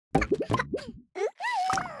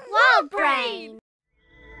Slug Brain!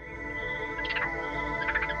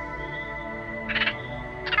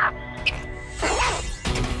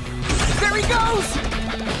 There he goes!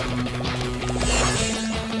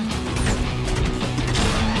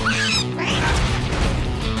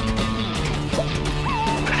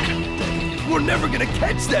 We're never gonna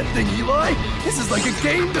catch that thing, Eli! This is like a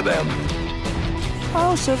game to them!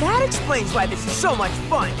 Oh, so that explains why this is so much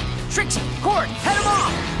fun! Trixie, Cord, head him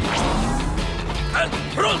off! And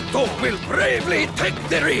Pronto will bravely take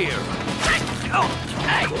the rear!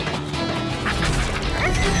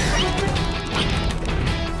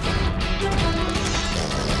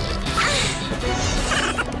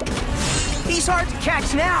 He's hard to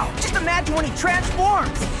catch now! Just imagine when he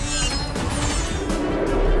transforms!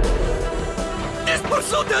 This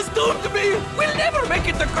pursuit is doomed to me! We'll never make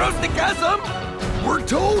it across the chasm! We're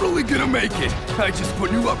totally gonna make it! I just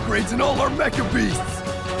put new upgrades in all our mecha beasts!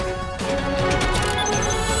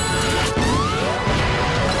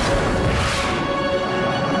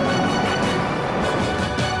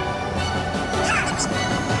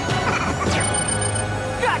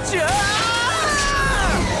 Gotcha!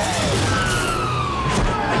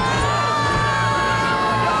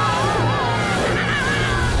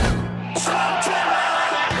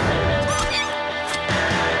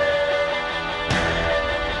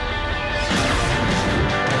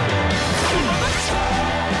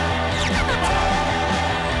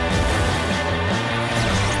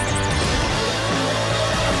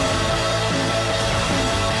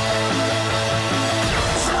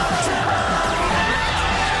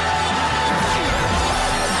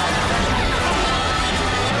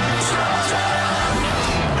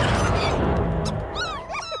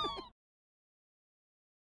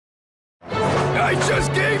 I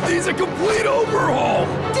just gave these a complete overhaul!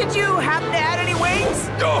 Did you happen to add any wings?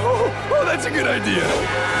 Oh, that's a good idea!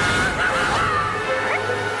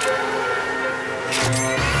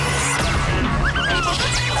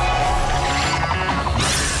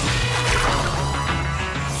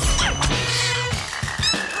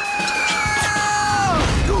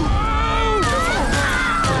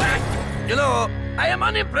 You know, I am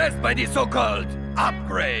unimpressed by these so-called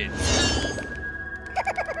upgrades.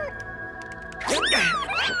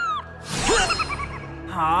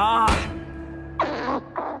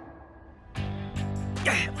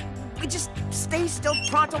 We just stay still,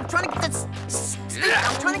 Pronto. I'm trying to get this.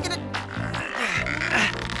 I'm trying to get it.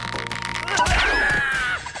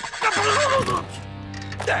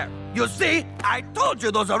 There, you see? I told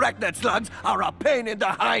you those arachnid slugs are a pain in the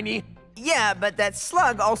hiney. Yeah, but that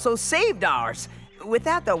slug also saved ours.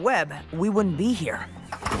 Without the web, we wouldn't be here.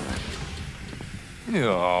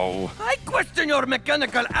 No. I question your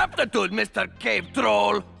mechanical aptitude, Mr. Cave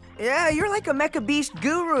Troll. Yeah, you're like a Mecha Beast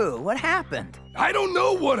guru. What happened? I don't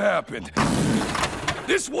know what happened.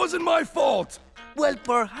 This wasn't my fault. Well,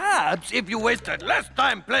 perhaps if you wasted less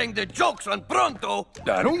time playing the jokes on Pronto.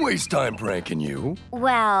 I don't waste time pranking you.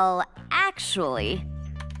 Well, actually...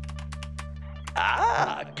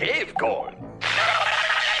 Ah, cave corn.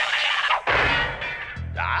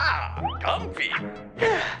 Ah, comfy.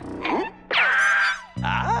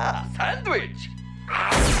 Ah, sandwich.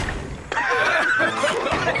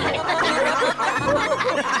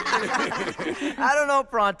 I don't know,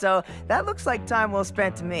 Pronto. That looks like time well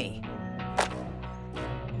spent to me.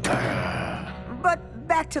 But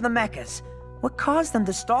back to the mechas. What caused them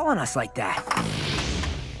to stall on us like that?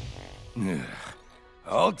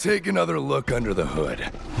 I'll take another look under the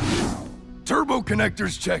hood. Turbo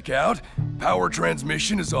connectors check out. Power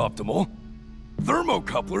transmission is optimal.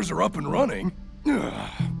 Thermocouplers are up and running.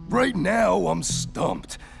 Right now, I'm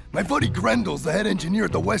stumped. My buddy Grendel's the head engineer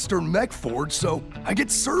at the Western Mech Forge, so I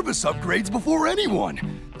get service upgrades before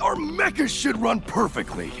anyone. Our mechas should run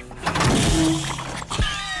perfectly.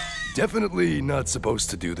 Definitely not supposed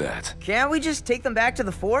to do that. Can't we just take them back to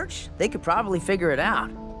the forge? They could probably figure it out.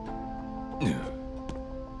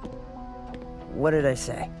 What did I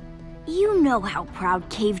say? You know how proud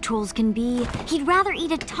cave trolls can be. He'd rather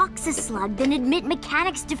eat a toxislug than admit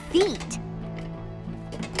mechanics' defeat.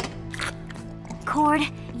 Cord,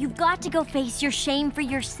 you've got to go face your shame for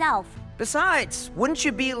yourself. Besides, wouldn't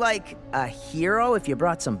you be like a hero if you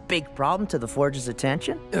brought some big problem to the Forge's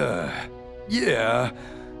attention? Yeah,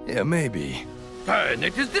 maybe. Then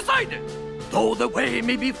it is decided. Though the way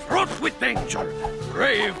may be fraught with danger,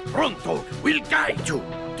 brave Pronto will guide you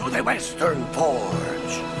to the Western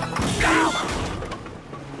Forge.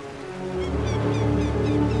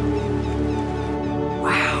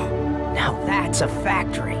 Wow, now that's a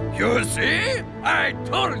factory. You see? I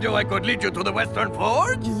told you I could lead you to the Western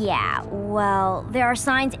Forge. Yeah, well, there are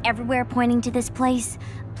signs everywhere pointing to this place.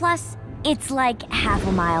 Plus, It's like half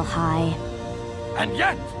a mile high. And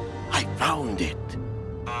yet, I found it.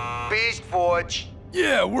 Beast Forge.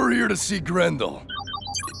 Yeah, we're here to see Grendel.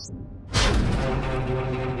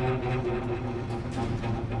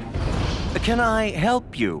 Can I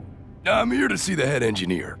help you? I'm here to see the head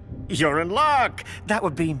engineer. You're in luck. That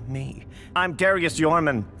would be me. I'm Darius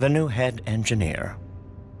Yorman, the new head engineer.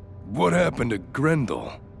 What happened to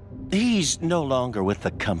Grendel? He's no longer with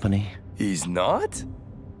the company. He's not?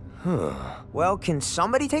 Huh. Well, can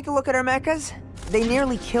somebody take a look at our mechas? They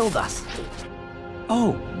nearly killed us.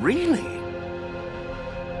 Oh, really?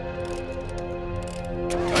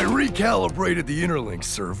 I recalibrated the interlink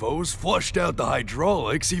servos, flushed out the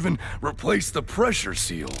hydraulics, even replaced the pressure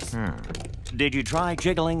seals. Did you try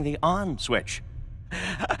jiggling the on switch?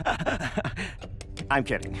 I'm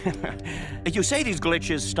kidding. You say these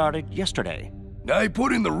glitches started yesterday. I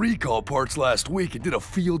put in the recall parts last week and did a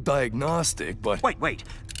field diagnostic, but... Wait.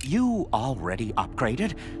 You already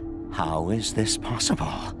upgraded? How is this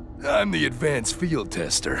possible? I'm the advanced field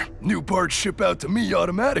tester. New parts ship out to me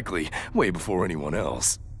automatically, way before anyone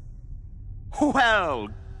else. Well,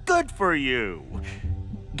 good for you.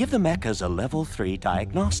 Give the mechas a level 3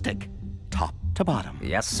 diagnostic, top to bottom.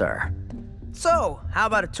 Yes, sir. So, how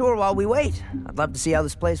about a tour while we wait? I'd love to see how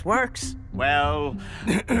this place works. Well,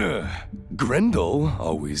 Grendel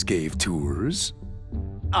always gave tours.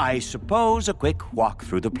 I suppose a quick walk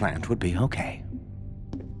through the plant would be okay.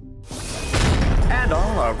 And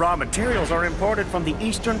all our raw materials are imported from the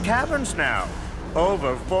eastern caverns now.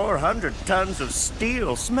 Over 400 tons of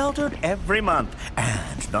steel smelted every month,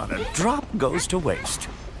 and not a drop goes to waste.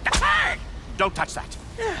 Don't touch that.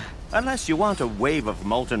 Unless you want a wave of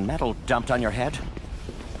molten metal dumped on your head.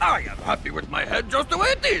 I am happy with my head just the way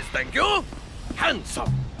it is, thank you.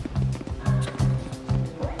 Handsome.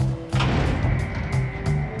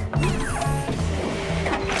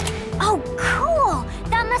 Oh, cool!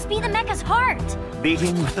 That must be the mecha's heart.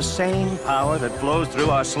 Beating with the same power that flows through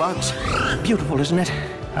our slugs. Beautiful, isn't it?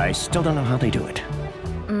 I still don't know how they do it.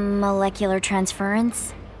 Molecular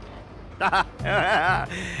transference? That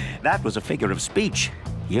was a figure of speech.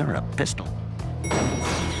 You're a pistol.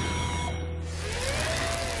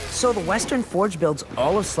 So the Western Forge builds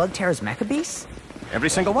all of Slugterra's mecha beasts? Every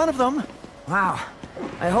single one of them. Wow.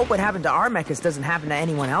 I hope what happened to our mechas doesn't happen to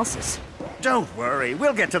anyone else's. Don't worry,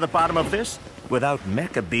 we'll get to the bottom of this. Without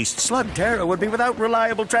mecha beasts, Slugterra would be without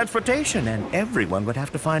reliable transportation, and everyone would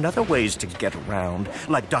have to find other ways to get around,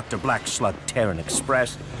 like Dr. Black's Slugterran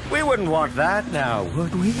Express. We wouldn't want that now,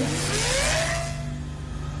 would we?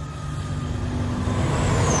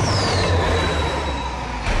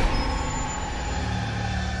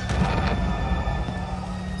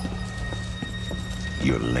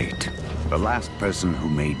 You're late. The last person who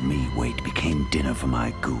made me wait became dinner for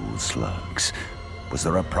my ghoul slugs. Was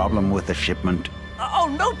there a problem with the shipment? Oh,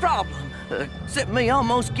 no problem. Except me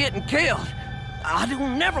almost getting killed. I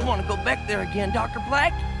don't never want to go back there again, Dr.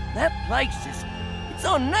 Blakk. That place it's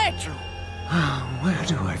unnatural. Where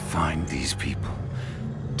do I find these people?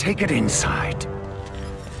 Take it inside.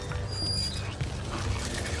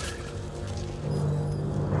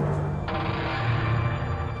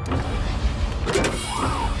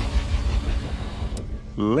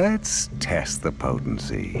 Let's test the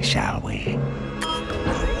potency, shall we?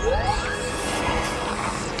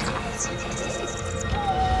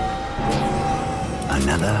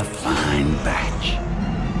 Another fine batch.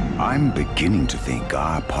 I'm beginning to think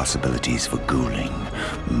our possibilities for ghouling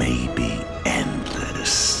may be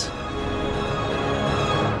endless.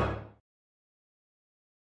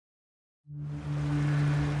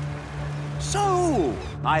 So,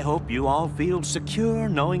 I hope you all feel secure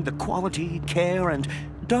knowing the quality, care, and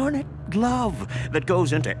darn it, love that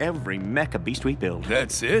goes into every mecha beast we build.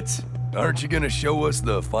 That's it? Aren't you gonna show us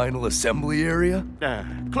the final assembly area?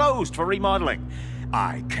 Closed for remodeling.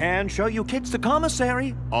 I can show you kids the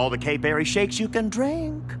commissary, all the Cape Airy shakes you can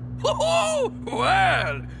drink. Well,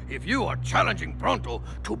 if you are challenging Pronto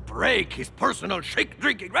to break his personal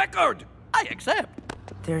shake-drinking record, I accept.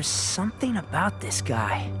 There's something about this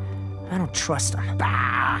guy. I don't trust him.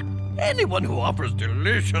 Bah! Anyone who offers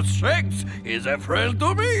delicious shakes is a friend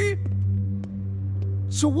to me.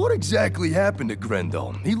 So what exactly happened to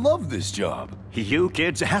Grendel? He loved this job. You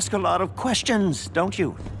kids ask a lot of questions, don't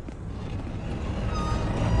you?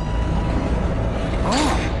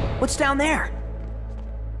 Oh, what's down there?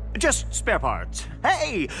 Just spare parts.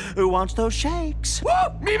 Hey, who wants those shakes?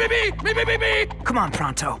 Whoa! Me! Come on,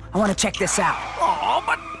 Pronto. I want to check this out. Oh,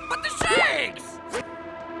 but the shakes!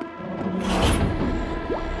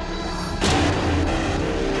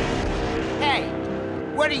 Hey,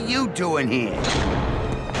 what are you doing here?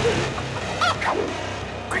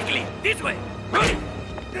 Quickly, this way!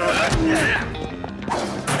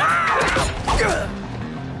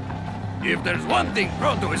 If there's one thing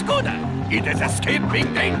Pronto is good at, it is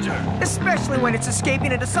escaping danger. Especially when it's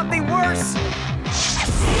escaping into something worse.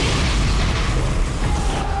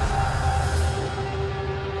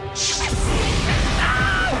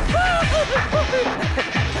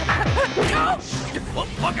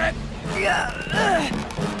 Okay.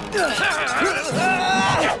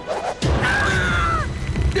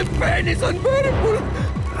 The pain is unbearable.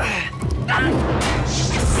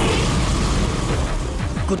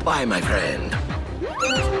 Goodbye, my friend.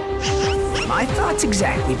 My thoughts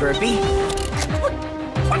exactly, Burpee.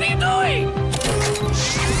 What are you doing?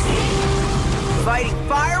 Fighting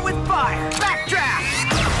fire with fire. Backdraft!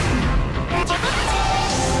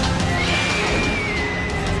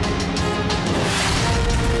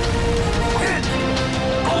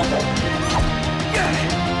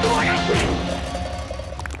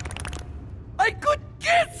 I could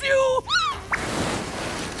kiss you!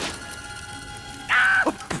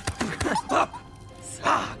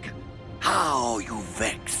 Slug, how you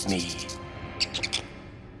vex me.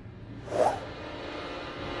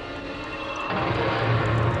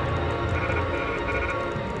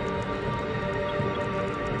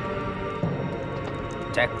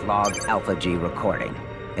 Tech log Alpha G recording.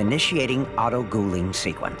 Initiating auto-ghouling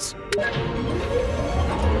sequence.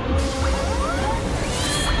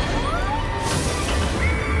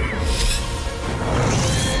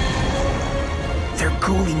 They're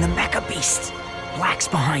ghouling the mecha beasts. Black's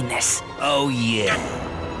behind this. Oh, yeah.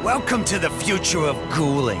 Welcome to the future of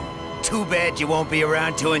ghouling. Too bad you won't be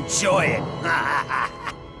around to enjoy it.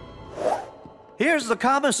 Here's the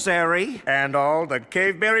commissary and all the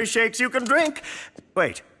caveberry shakes you can drink.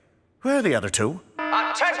 Wait, where are the other two?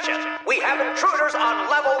 Attention! We have intruders on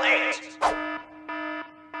level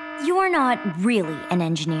 8! You're not really an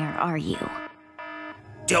engineer, are you?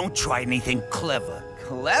 Don't try anything clever.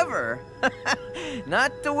 Clever?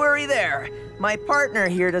 Not to worry there. My partner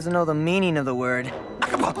here doesn't know the meaning of the word.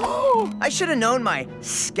 I should have known my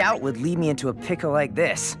scout would lead me into a pickle like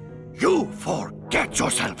this. You forget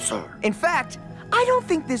yourself, sir. In fact, I don't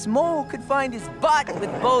think this mole could find his butt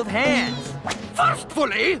with both hands.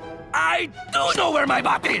 Firstly, I do know where my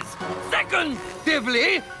butt is.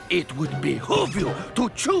 Secondly, it would behoove you to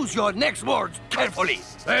choose your next words carefully.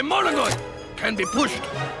 A mononoid can be pushed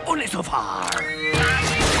only so far.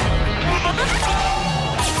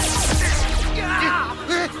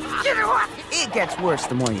 It gets worse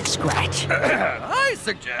the more you scratch. I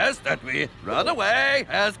suggest that we run away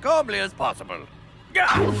as calmly as possible. You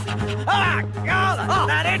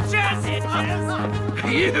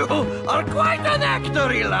are quite an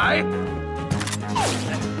actor, Eli.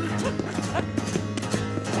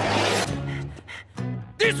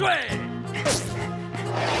 This way!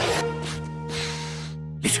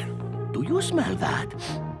 Listen, do you smell that?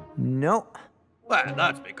 No. Well,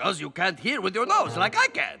 that's because you can't hear with your nose like I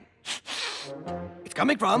can. It's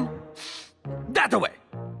coming from that way.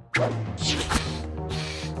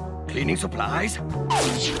 Cleaning supplies.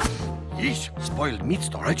 Yeesh, spoiled meat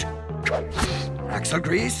storage. Axle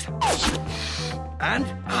grease. And,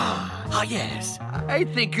 yes. I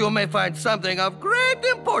think you may find something of great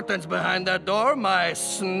importance behind that door, my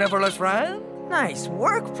snifferless friend. Nice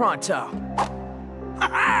work, Pronto.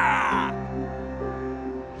 Ha-ha!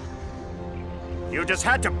 You just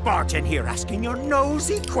had to barge in here asking your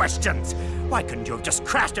nosy questions. Why couldn't you have just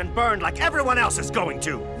crashed and burned like everyone else is going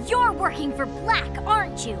to? You're working for Blakk,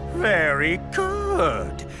 aren't you? Very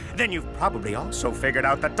good. Then you've probably also figured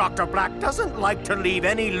out that Dr. Blakk doesn't like to leave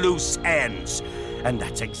any loose ends. And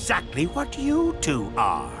that's exactly what you two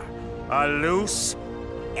are. A loose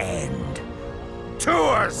end.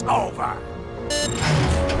 Tour's over.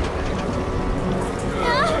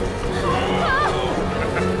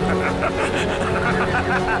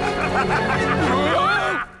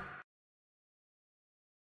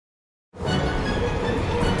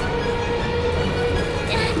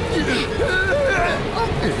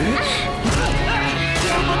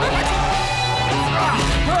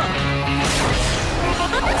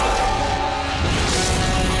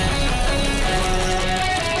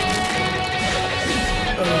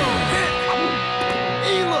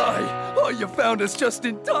 Eli! Oh, you found us just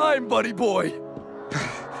in time, buddy boy.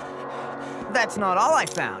 That's not all I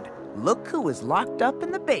found. Look who was locked up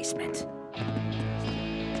in the basement.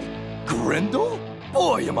 Grendel?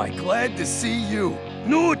 Boy, am I glad to see you.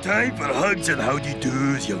 No time for hugs and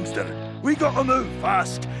howdy-doos, youngster. We gotta move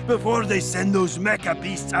fast before they send those mecha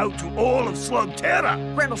beasts out to all of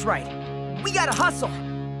Slugterra. Grendel's right. We gotta hustle.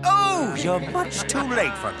 Oh, you're much too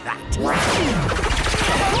late for that.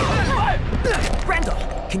 Grendel,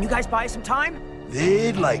 can you guys buy some time?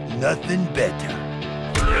 They'd like nothing better.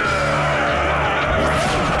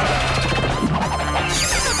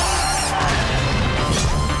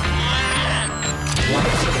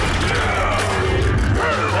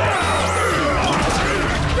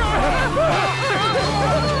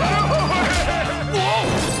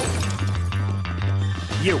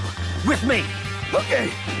 You, with me!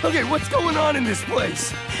 Okay, what's going on in this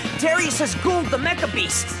place? Darius has ghouled the mecha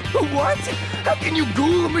beasts. What? How can you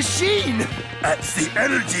ghoul a machine? It's the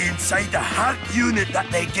energy inside the heart unit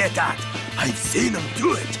that they get at. I've seen them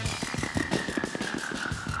do it.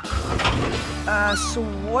 So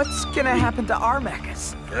what's gonna happen to our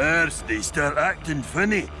mechas? First, they start acting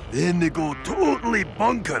funny. Then they go totally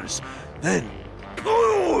bonkers. Then,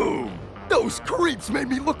 boom! Those creeps made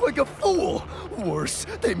me look like a fool. Worse,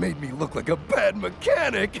 they made me look like a bad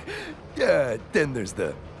mechanic. Yeah, then there's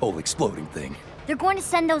the whole exploding thing. They're going to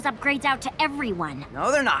send those upgrades out to everyone.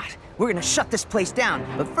 No, they're not. We're gonna shut this place down.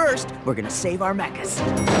 But first, we're gonna save our mechas.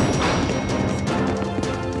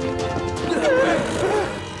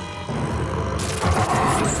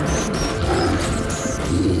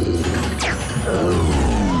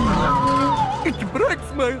 It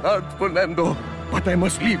breaks my heart, Fernando, but I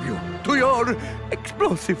must leave you to your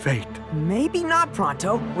explosive fate. Maybe not,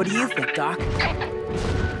 Pronto. What do you think, Doc?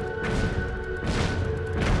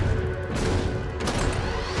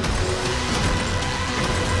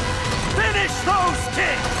 Finish those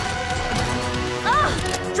kids!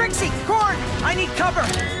 Trixie! Corn! I need cover!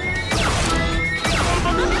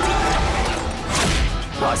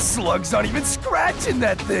 Slugs aren't even scratching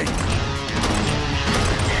that thing.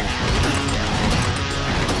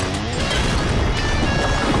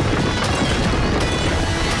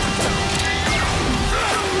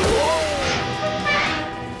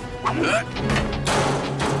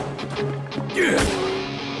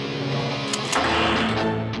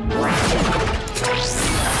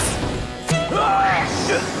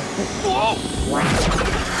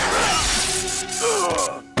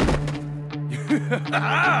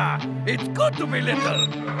 It's good to be little.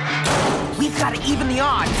 We've got to even the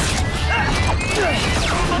odds!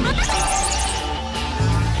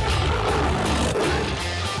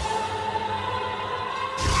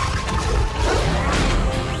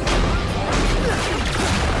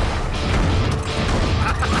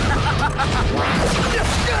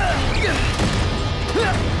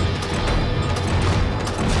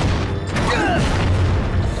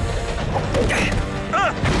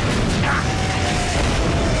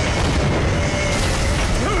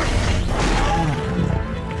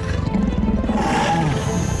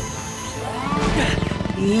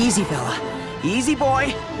 Easy, fella. Easy,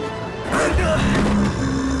 boy.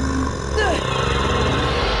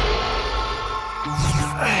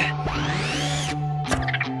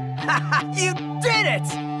 You did it!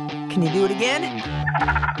 Can you do it again?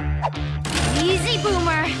 Easy,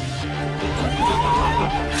 Boomer.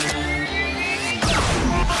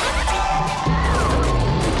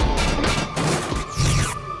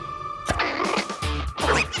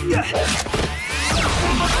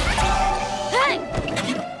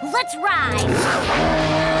 Let's ride!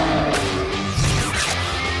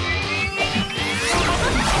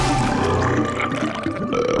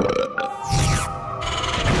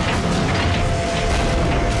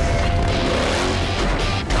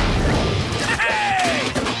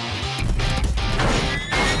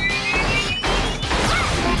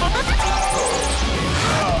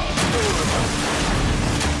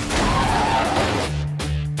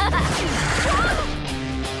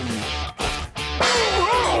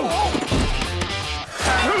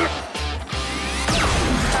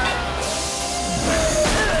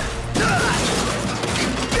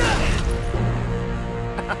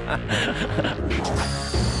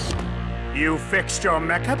 You fixed your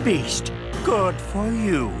mecha beast. Good for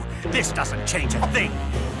you. This doesn't change a thing.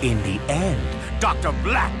 In the end, Dr.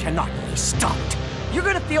 Blakk cannot be stopped. You're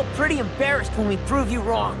gonna feel pretty embarrassed when we prove you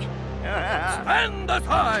wrong. Spend the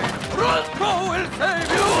time. Roscoe will save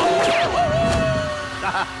you.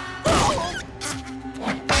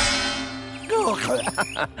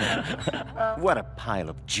 What a pile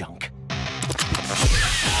of junk.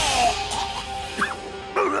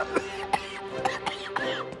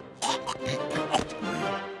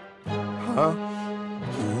 Huh?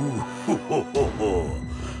 Ooh, ho, ho, ho, ho.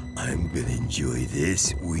 I'm gonna enjoy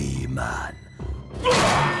this, wee man.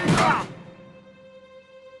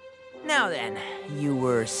 Now then, you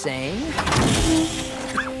were saying?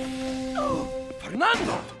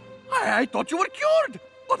 Fernando, I thought you were cured.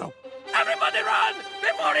 Oh no, everybody run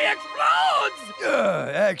before he explodes!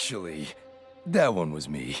 Actually, that one was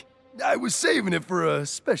me. I was saving it for a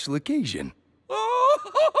special occasion. Oh,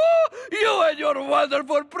 you and your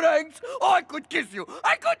wonderful pranks! Oh, I could kiss you!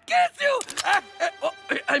 I could kiss you!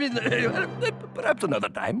 Perhaps another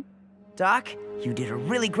time. Doc, you did a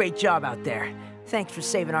really great job out there. Thanks for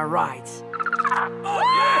saving our rides. Oh,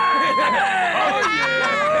 yeah!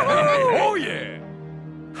 Oh, yeah!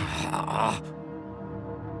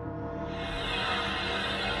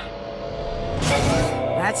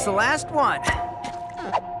 That's the last one.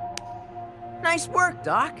 Nice work,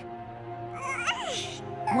 Doc.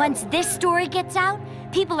 Once this story gets out,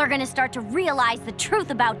 people are gonna start to realize the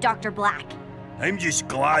truth about Dr. Blakk. I'm just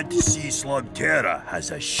glad to see Slugterra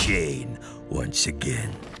has a Shane once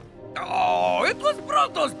again. Oh, it was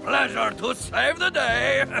Bronto's pleasure to save the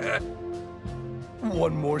day.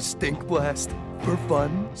 One more stink blast for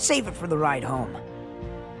fun. Save it for the ride home.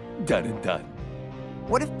 Done and done.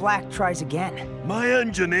 What if Blakk tries again? My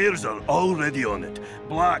engineers are already on it.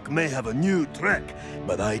 Blakk may have a new trick,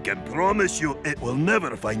 but I can promise you it will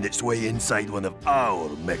never find its way inside one of our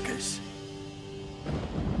mechas.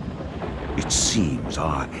 It seems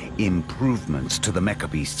our improvements to the mecha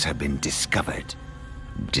beasts have been discovered.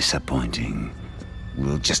 Disappointing.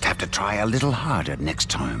 We'll just have to try a little harder next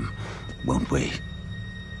time, won't we?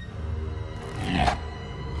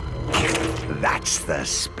 That's the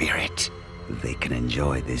spirit. They can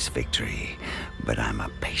enjoy this victory, but I'm a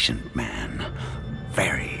patient man.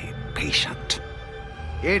 Very patient.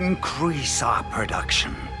 Increase our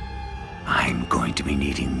production. I'm going to be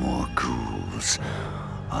needing more ghouls.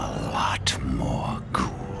 A lot more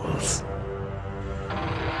ghouls.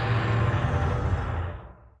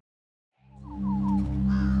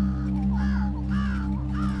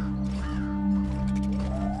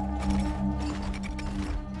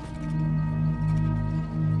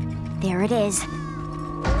 There it is.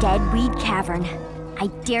 Deadweed Cavern. I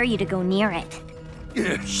dare you to go near it.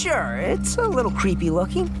 Sure, it's a little creepy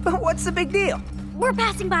looking, but what's the big deal? We're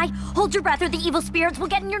passing by. Hold your breath or the evil spirits will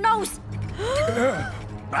get in your nose.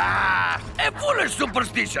 Ah, a foolish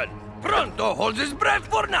superstition. Pronto holds his breath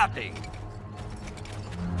for nothing.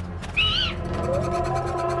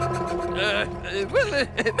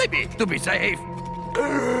 Maybe to be safe.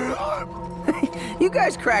 You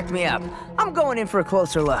guys cracked me up. I'm going in for a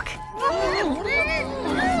closer look.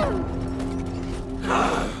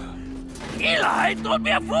 Eli, don't be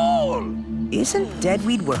a fool! Isn't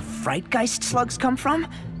Deadweed where Frightgeist slugs come from?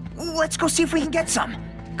 Let's go see if we can get some.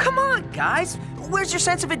 Come on, guys. Where's your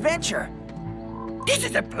sense of adventure? This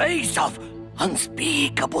is a place of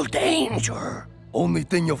unspeakable danger. Only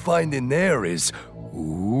thing you'll find in there is...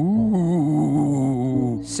 Ooh.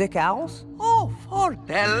 Sick owls? Oh, for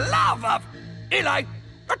the love of... Eli,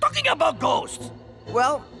 you're talking about ghosts.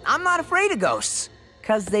 Well, I'm not afraid of ghosts,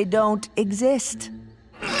 'cause they don't exist.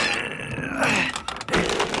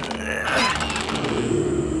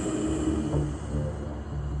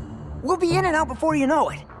 We'll be in and out before you know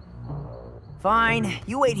it. Fine,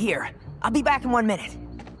 you wait here. I'll be back in 1 minute.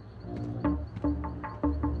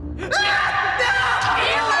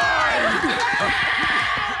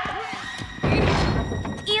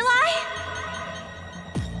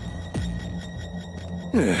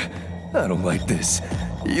 I don't like this.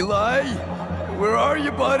 Eli? Where are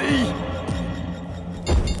you, buddy?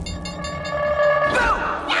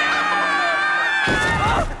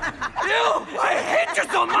 I hate you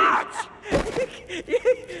so much!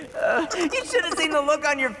 You should have seen the look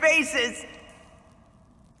on your faces.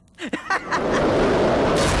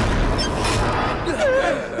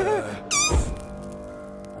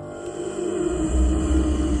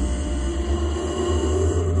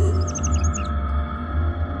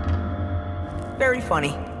 Very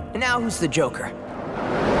funny. And now who's the Joker?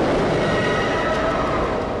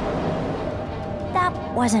 That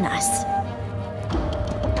wasn't us.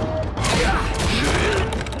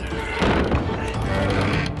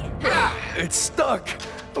 It's stuck.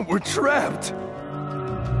 We're trapped.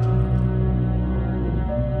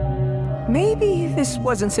 Maybe this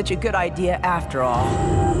wasn't such a good idea after all.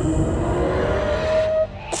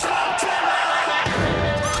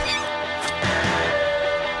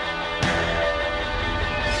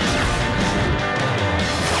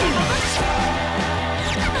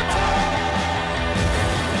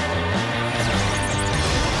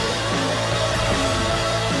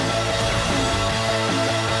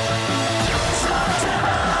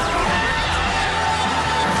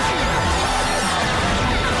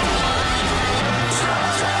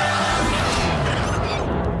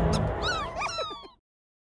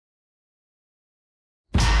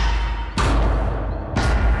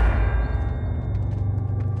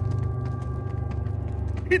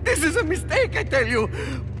 This is a mistake, I tell you.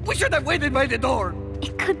 We should have waited by the door.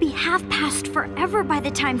 It could be half past forever by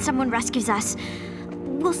the time someone rescues us.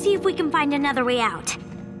 We'll see if we can find another way out.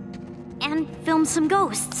 And film some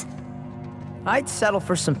ghosts. I'd settle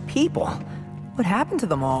for some people. What happened to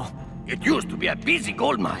them all? It used to be a busy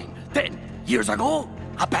gold mine. Then, years ago,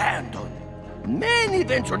 abandoned. Many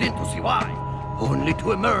ventured in to see why, only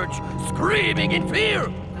to emerge screaming in fear.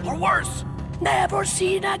 Or worse, never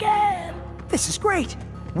seen again. This is great.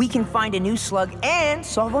 We can find a new slug and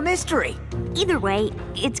solve a mystery. Either way,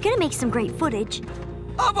 it's gonna make some great footage.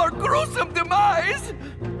 Of our gruesome demise!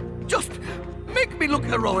 Just make me look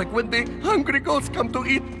heroic when the hungry ghosts come to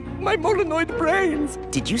eat my Molenoid brains.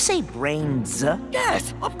 Did you say brains?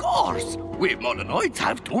 Yes, of course. We Molenoids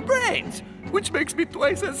have 2 brains, which makes me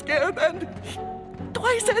twice as scared and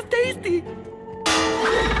twice as tasty.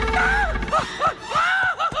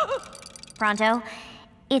 Pronto,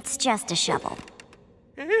 it's just a shovel.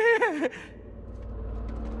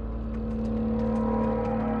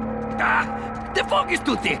 The fog is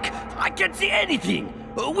too thick. I can't see anything.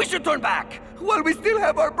 We should turn back while we still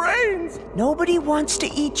have our brains. Nobody wants to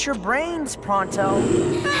eat your brains, Pronto.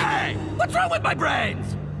 Hey, what's wrong with my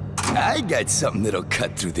brains? I got something that'll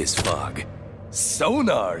cut through this fog.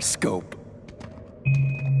 Sonar scope.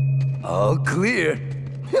 All clear.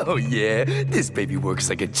 Oh yeah, this baby works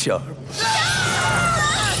like a charm.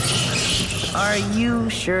 Are you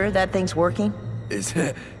sure that thing's working?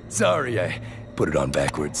 Sorry, I put it on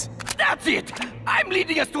backwards. That's it! I'm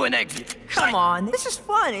leading us to an exit. Come on, this is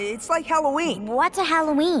fun. It's like Halloween. What's a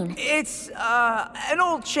Halloween? It's, an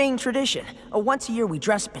old Shane tradition. Once a year we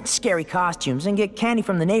dress up in scary costumes and get candy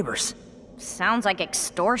from the neighbors. Sounds like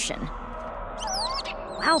extortion.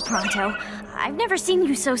 Wow, Pronto, I've never seen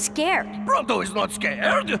you so scared. Pronto is not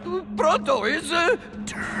scared. Pronto is,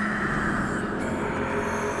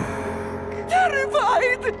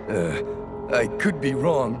 terrified! I could be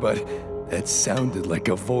wrong, but that sounded like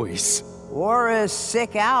a voice. Or a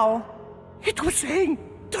sick owl. It was saying,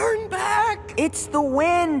 turn back! It's the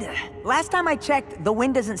wind. Last time I checked, the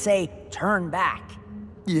wind doesn't say, turn back.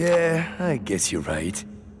 Yeah, I guess you're right.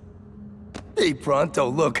 Hey, Pronto,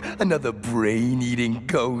 look, another brain-eating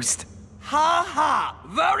ghost. Ha ha!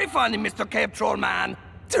 Very funny, Mr. Cave Troll Man.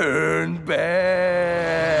 Turn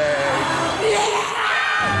back!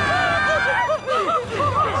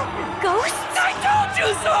 Ghosts? I told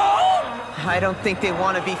you so! I don't think they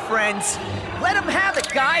want to be friends. Let them have it,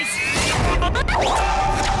 guys!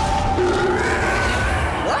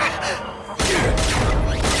 What?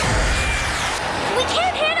 We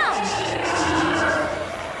can't hit them!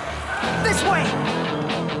 This way!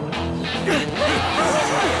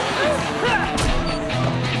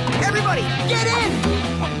 Everybody, get in!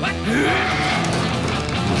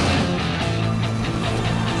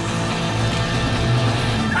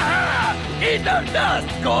 In the dust,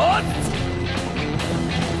 ghosts!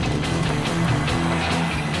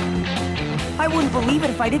 I wouldn't believe it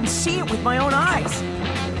if I didn't see it with my own eyes.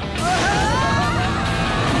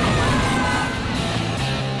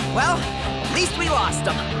 Well, at least we lost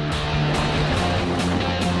them.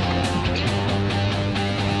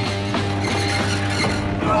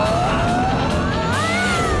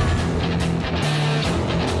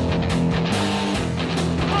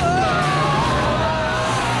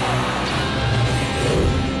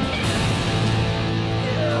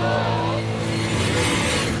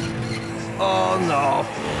 Oh no.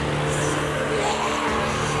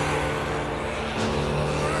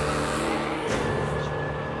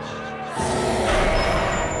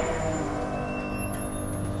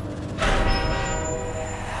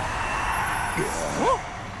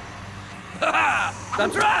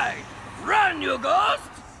 That's right! Run, you ghost!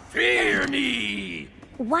 Fear me!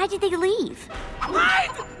 Why did they leave? Right!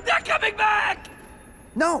 They're coming back!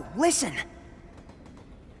 No, listen.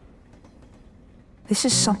 This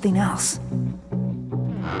is something else.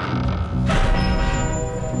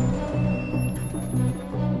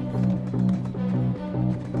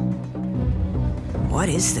 What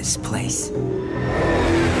is this place?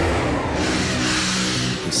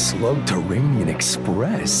 The Slugterranian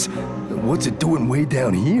Express. What's it doing way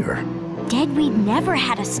down here? Dead we'd never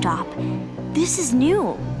had a stop. This is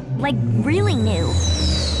new. Like, really new.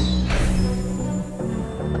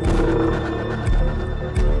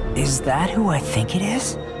 Is that who I think it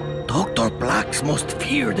is? Dr. Black's most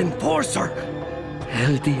feared enforcer,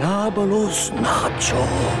 El Diabolos Nacho.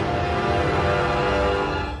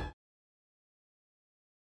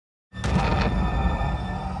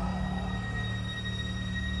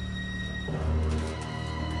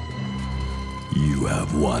 You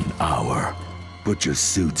have 1 hour. Put your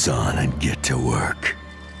suits on and get to work.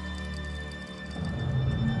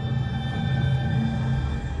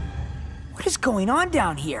 What is going on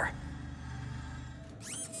down here?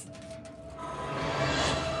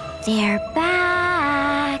 They're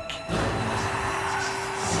back.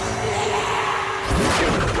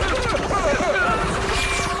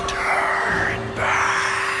 Turn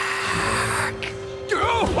back.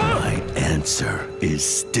 My answer is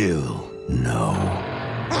still no.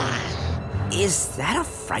 Is that a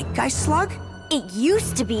fright guy slug? It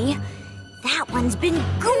used to be. That one's been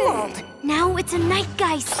ghouled. Now it's a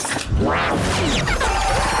nightgeist.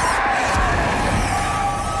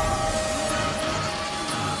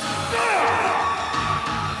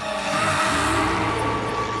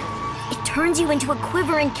 It turns you into a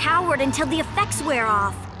quivering coward until the effects wear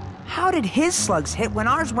off. How did his slugs hit when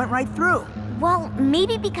ours went right through? Well,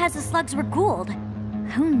 maybe because the slugs were ghouled.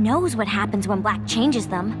 Who knows what happens when Blakk changes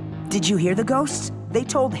them? Did you hear the ghosts? They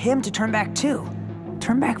told him to turn back too.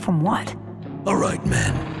 Turn back from what? All right,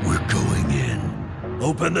 men, we're going in.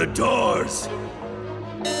 Open the doors!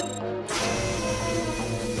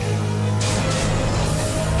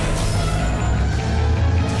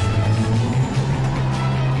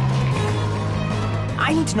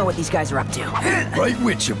 I need to know what these guys are up to. Right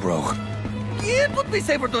with you, bro. It would be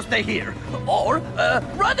safer to stay here. Or,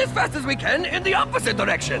 run as fast as we can in the opposite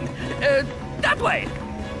direction. That way.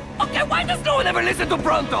 Okay, why does no one ever listen to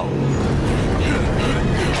Pronto?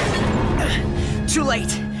 Too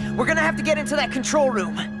late. We're gonna have to get into that control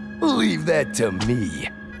room. Leave that to me.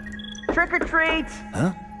 Trick or treat!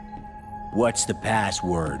 Huh? What's the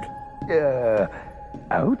password?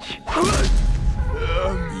 Ouch.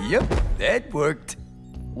 Yep, that worked.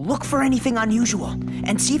 Look for anything unusual,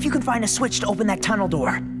 and see if you can find a switch to open that tunnel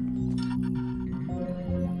door.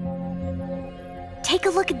 Take a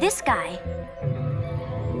look at this guy.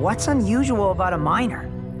 What's unusual about a miner?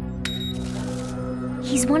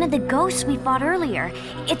 He's one of the ghosts we fought earlier.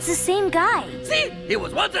 It's the same guy. See? He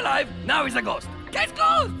was once alive, now he's a ghost. Case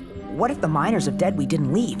closed! What if the miners of Dead we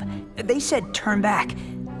didn't leave? They said turn back.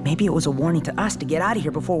 Maybe it was a warning to us to get out of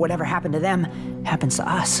here before whatever happened to them happens to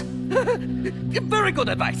us. Very good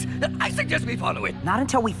advice. I suggest we follow it. Not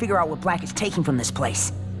until we figure out what Blakk is taking from this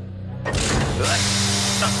place.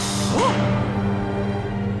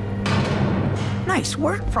 Nice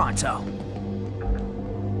work, Pronto.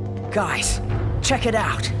 Guys, check it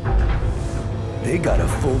out. They got a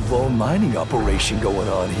full-blown mining operation going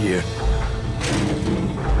on here.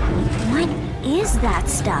 What is that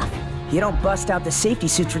stuff? You don't bust out the safety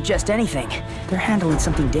suits for just anything. They're handling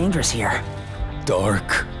something dangerous here.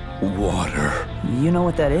 Dark water. You know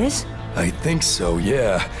what that is? I think so,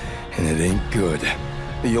 yeah. And it ain't good.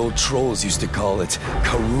 The old trolls used to call it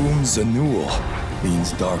Karum Zanul,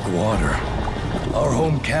 means dark water. Our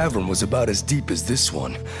home cavern was about as deep as this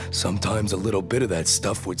one. Sometimes a little bit of that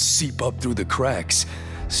stuff would seep up through the cracks.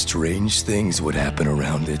 Strange things would happen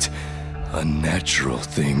around it. Unnatural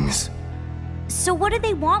things. So what do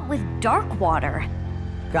they want with dark water?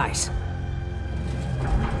 Guys.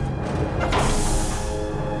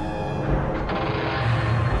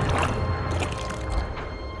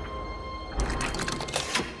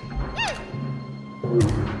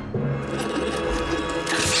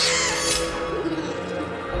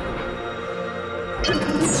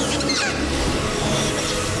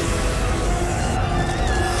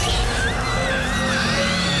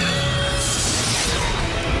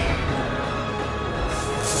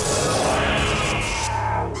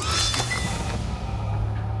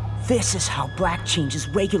 This is how Blakk changes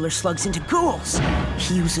regular slugs into ghouls.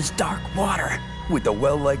 He uses dark water. With a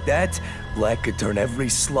well like that, Blakk could turn every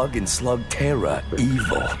slug in Slugterra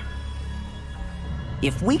evil.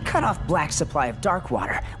 If we cut off Black's supply of dark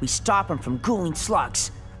water, we stop him from ghouling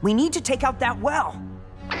slugs. We need to take out that well.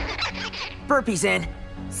 Burpee's in.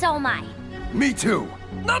 So am I. Me too.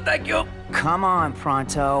 No, thank you. Come on,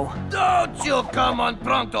 Pronto. Don't you come on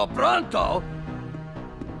pronto.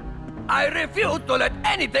 I refuse to let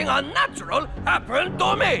anything unnatural happen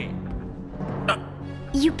to me.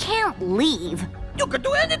 You can't leave. You can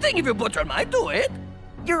do anything if you put your mind to it.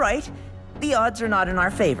 You're right. The odds are not in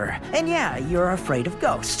our favor. And yeah, you're afraid of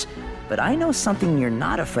ghosts. But I know something you're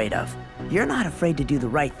not afraid of. You're not afraid to do the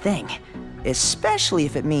right thing. Especially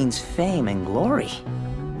if it means fame and glory.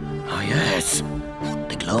 Oh, yes.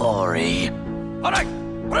 The glory. All right,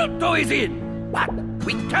 Pronto is in. But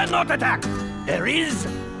we cannot attack. There is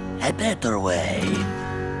a better way.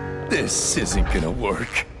 This isn't gonna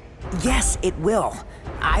work. Yes, it will.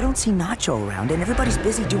 I don't see Nacho around, and everybody's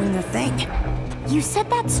busy doing their thing. You said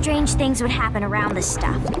that strange things would happen around this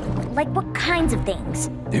stuff. Like what kinds of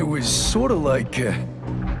things? It was sort of like,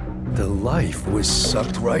 the life was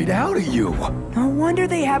sucked right out of you. No wonder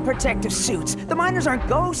they have protective suits. The miners aren't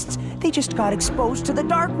ghosts. They just got exposed to the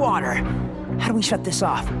dark water. How do we shut this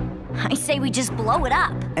off? I say we just blow it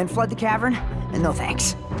up. And flood the cavern? No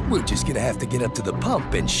thanks. We're just gonna have to get up to the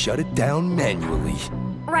pump and shut it down manually.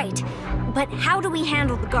 Right. But how do we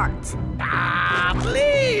handle the guards? Ah,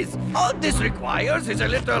 please! All this requires is a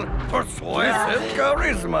little persuasive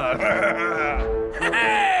charisma.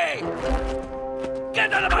 Hey!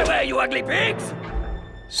 Get out of my way, you ugly pigs!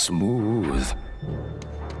 Smooth.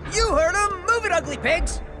 You heard him! Move it, ugly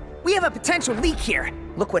pigs! We have a potential leak here.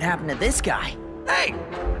 Look what happened to this guy. Hey!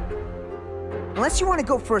 Unless you want to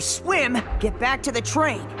go for a swim, get back to the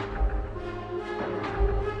train.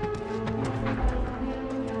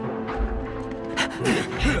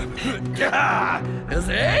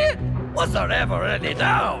 See? Was there ever any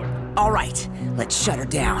doubt? All right, let's shut her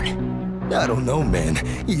down. I don't know, man.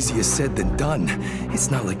 Easier said than done. It's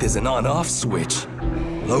not like there's an on-off switch.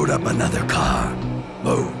 Load up another car.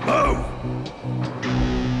 Move, move!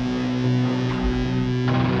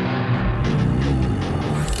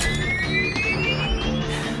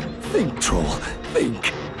 Think, troll.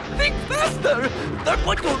 Think. Think faster! They're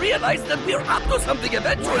going to realize that we're up to something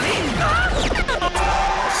eventually.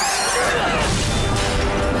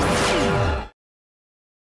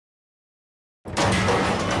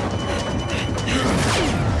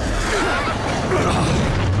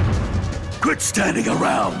 Quit standing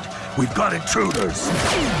around! We've got intruders!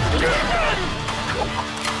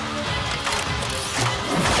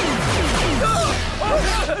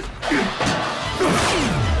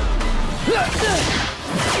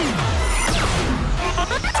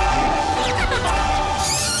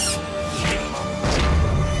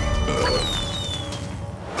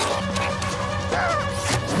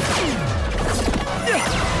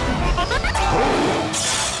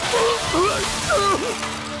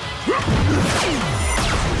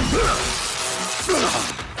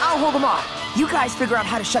 I'll hold them off. You guys figure out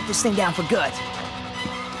how to shut this thing down for good.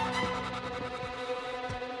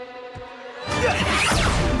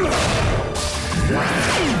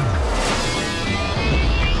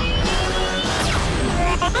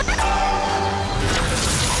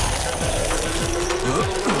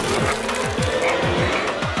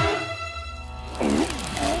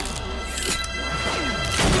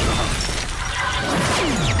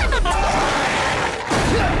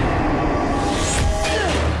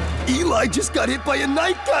 Eli just got hit by a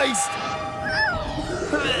night geist!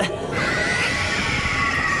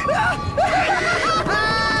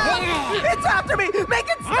 It's after me! Make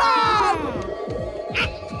it stop!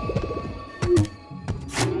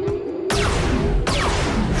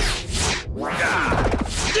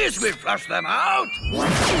 This will flush them out!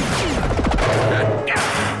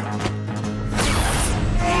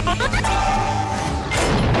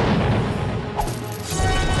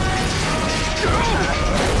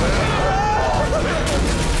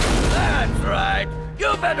 That's right.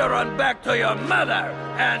 You better run back to your mother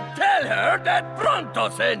and tell her that Pronto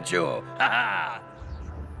sent you. Ha ha!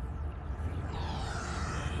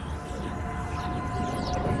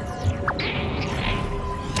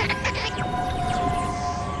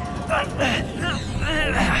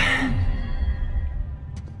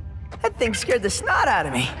 That thing scared the snot out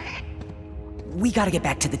of me. We gotta get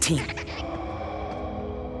back to the team.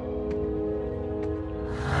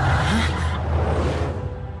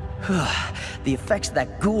 The effects of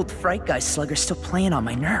that Gould Fright Guy slug are still playing on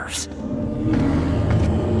my nerves.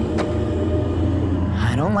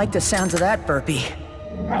 I don't like the sounds of that, Burpee.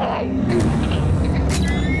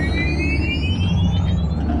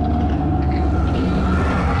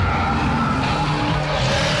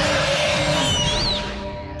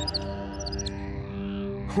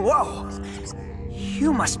 Whoa!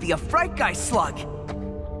 You must be a Fright Guy slug!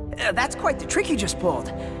 That's quite the trick you just pulled.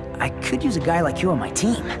 I could use a guy like you on my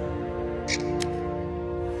team.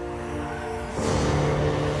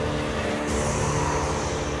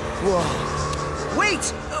 Whoa.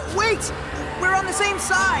 Wait! Wait! We're on the same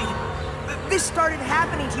side! This started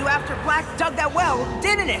happening to you after Blakk dug that well,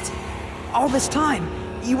 didn't it? All this time,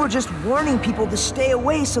 you were just warning people to stay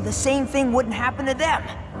away so the same thing wouldn't happen to them.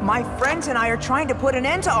 My friends and I are trying to put an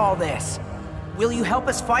end to all this. Will you help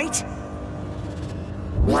us fight?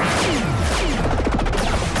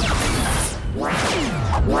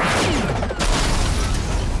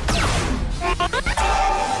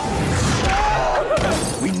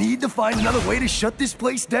 We need to find another way to shut this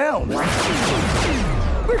place down.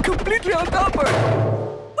 We're completely outnumbered.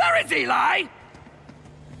 Where is Eli?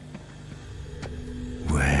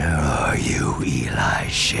 Where are you, Eli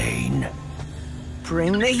Shane?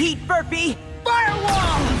 Bring the heat, Burpee!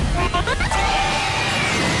 Firewall!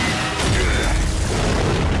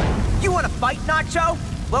 You wanna fight, Nacho?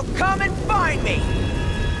 Well, come and find me!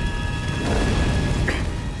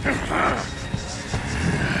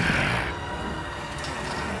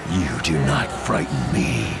 You do not frighten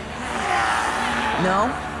me.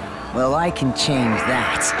 No? Well, I can change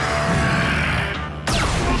that.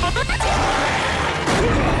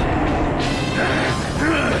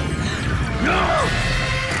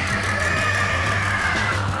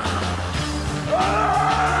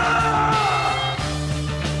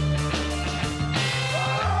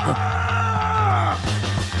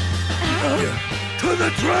 To the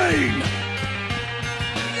train!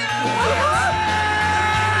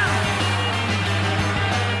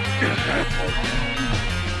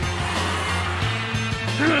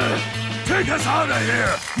 Take us out of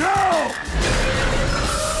here! Now!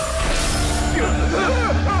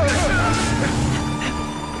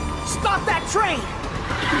 Stop that train!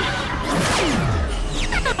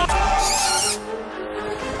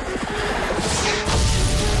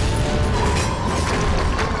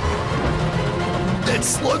 That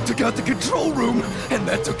slug took out the control room, and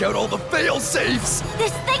that took out all the fail-safes!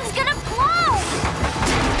 This thing's gonna blow!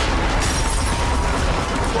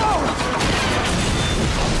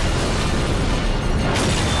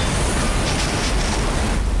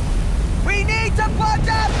 We need to plug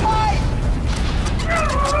that pipe!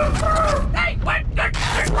 Hey, what?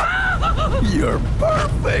 You're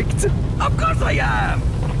perfect! Of course I am!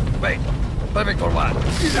 Wait, perfect for what?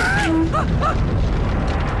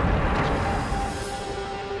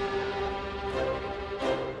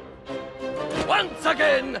 Once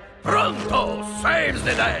again, Pronto saves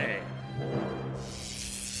the day!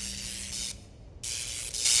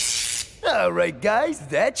 All right, guys,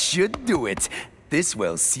 that should do it. This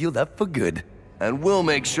well's sealed up for good. And we'll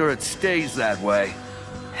make sure it stays that way.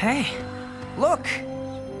 Hey, look!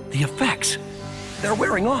 The effects, they're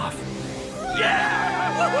wearing off.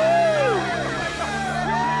 Yeah! Woohoo!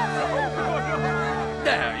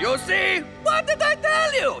 There, you see? What did I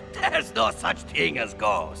tell you? There's no such thing as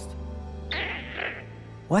ghosts.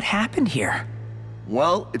 What happened here?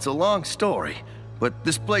 Well, it's a long story, but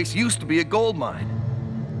this place used to be a gold mine.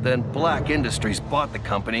 Then Blakk Industries bought the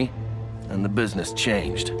company, and the business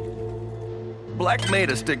changed. Blakk made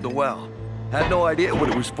us dig the well. Had no idea what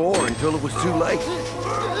it was for until it was too late.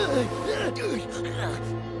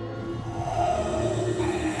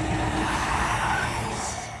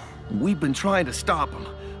 We've been trying to stop him,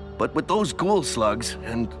 but with those ghoul slugs,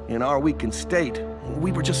 and in our weakened state,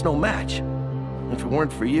 we were just no match. If it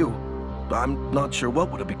weren't for you, I'm not sure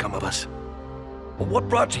what would have become of us. What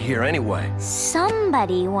brought you here anyway?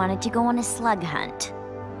 Somebody wanted to go on a slug hunt.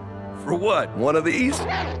 For what? One of these?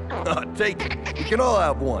 Oh, take it. You can all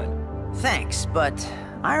have one. Thanks, but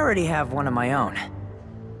I already have one of my own.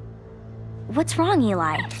 What's wrong,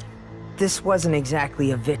 Eli? This wasn't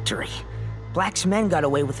exactly a victory. Black's men got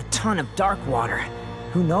away with a ton of dark water.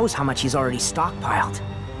 Who knows how much he's already stockpiled.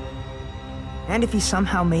 And if he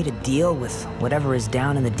somehow made a deal with whatever is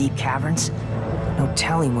down in the deep caverns, no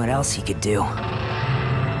telling what else he could do.